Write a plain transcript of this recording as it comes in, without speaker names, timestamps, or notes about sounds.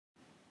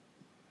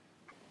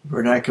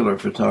Vernacular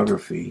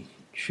photography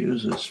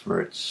chooses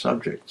for its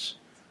subjects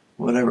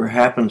whatever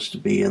happens to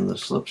be in the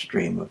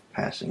slipstream of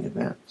passing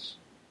events.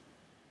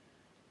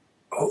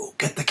 Oh,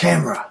 get the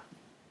camera!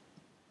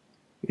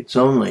 It's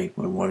only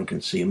when one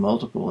can see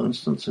multiple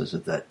instances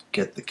of that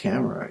get the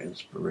camera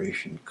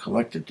inspiration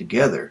collected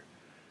together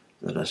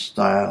that a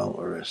style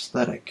or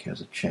aesthetic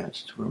has a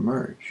chance to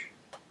emerge.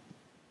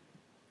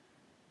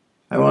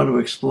 I want to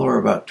explore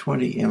about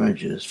 20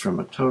 images from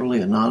a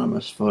totally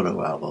anonymous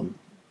photo album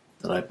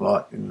that I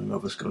bought in a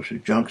Nova Scotia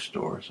junk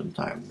store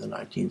sometime in the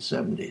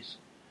 1970s.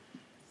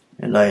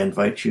 And I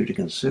invite you to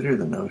consider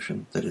the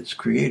notion that its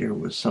creator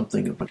was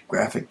something of a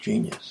graphic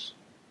genius.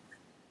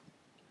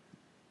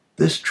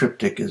 This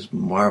triptych is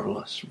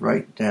marvelous,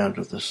 right down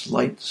to the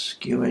slight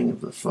skewing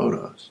of the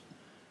photos,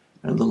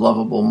 and the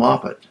lovable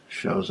moppet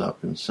shows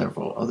up in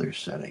several other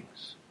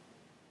settings.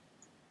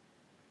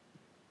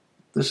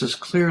 This is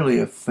clearly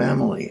a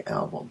family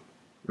album,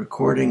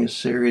 recording a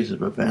series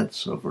of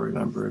events over a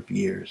number of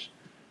years,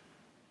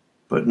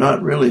 but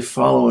not really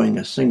following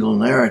a single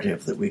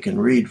narrative that we can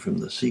read from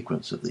the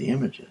sequence of the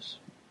images.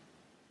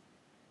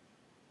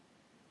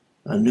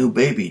 A new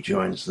baby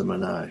joins the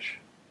menage,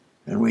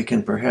 and we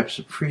can perhaps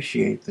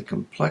appreciate the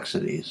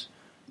complexities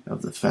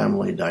of the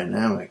family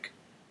dynamic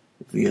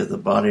via the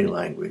body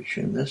language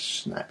in this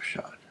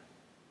snapshot.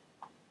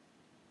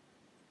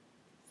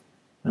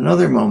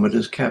 Another moment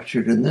is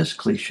captured in this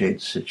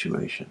cliched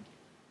situation.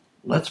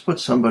 Let's put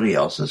somebody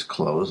else's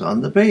clothes on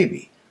the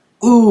baby.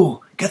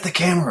 Ooh, get the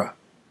camera!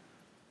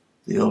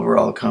 The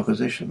overall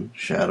composition,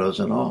 shadows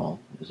and all,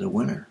 is a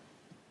winner.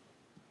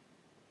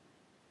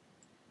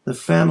 The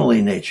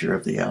family nature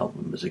of the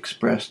album is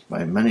expressed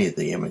by many of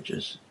the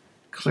images,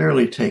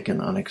 clearly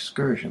taken on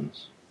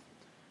excursions.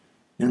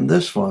 In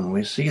this one,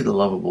 we see the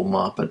lovable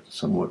moppet,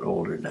 somewhat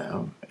older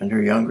now, and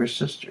her younger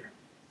sister.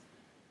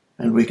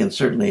 And we can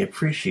certainly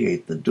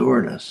appreciate the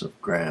dourness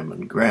of Gram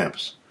and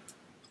Gramps,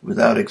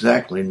 without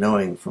exactly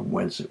knowing from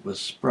whence it was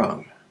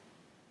sprung.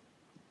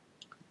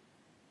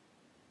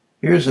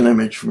 Here's an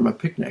image from a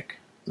picnic,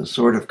 the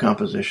sort of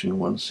composition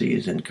one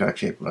sees in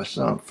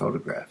Cartier-Bresson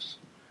photographs.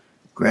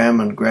 Gram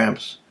and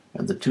Gramps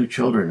and the two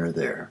children are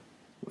there,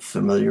 with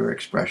familiar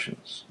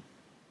expressions.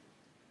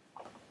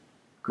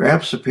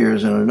 Gramps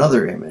appears in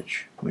another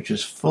image, which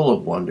is full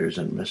of wonders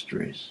and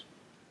mysteries.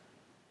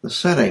 The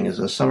setting is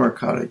a summer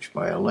cottage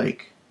by a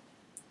lake.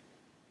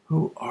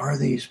 Who are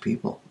these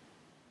people?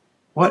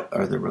 What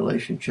are the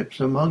relationships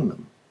among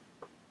them?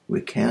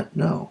 We can't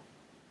know.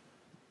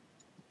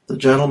 The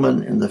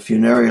gentleman in the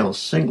funereal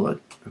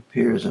singlet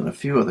appears in a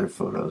few other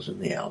photos in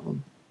the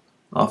album,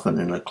 often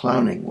in a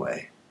clowning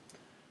way.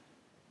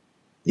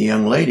 The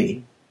young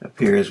lady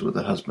appears with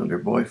a husband or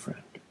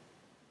boyfriend.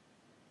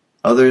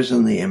 Others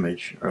in the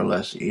image are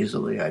less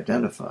easily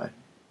identified,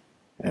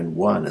 and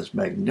one is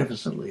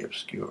magnificently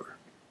obscure.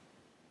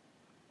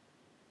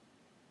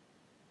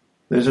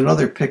 There's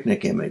another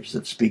picnic image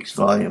that speaks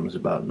volumes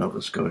about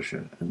Nova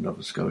Scotia and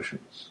Nova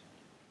Scotians.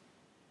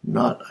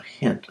 Not a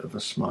hint of a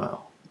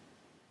smile.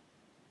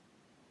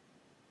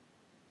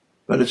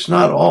 But it's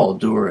not all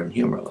dour and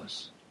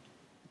humorless.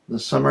 The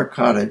summer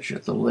cottage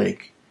at the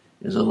lake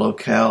is a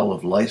locale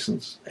of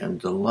license and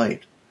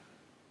delight,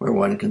 where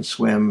one can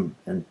swim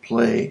and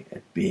play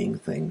at being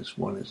things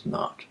one is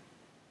not.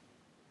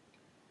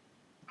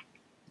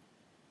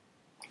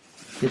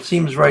 It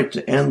seems right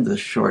to end this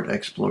short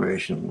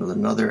exploration with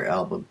another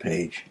album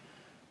page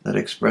that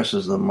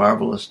expresses the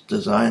marvelous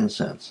design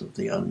sense of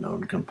the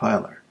unknown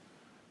compiler,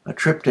 a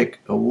triptych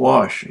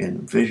awash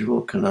in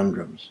visual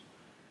conundrums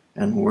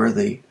and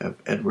worthy of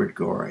Edward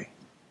Gorey.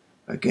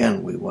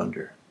 Again, we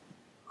wonder,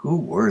 who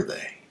were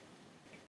they?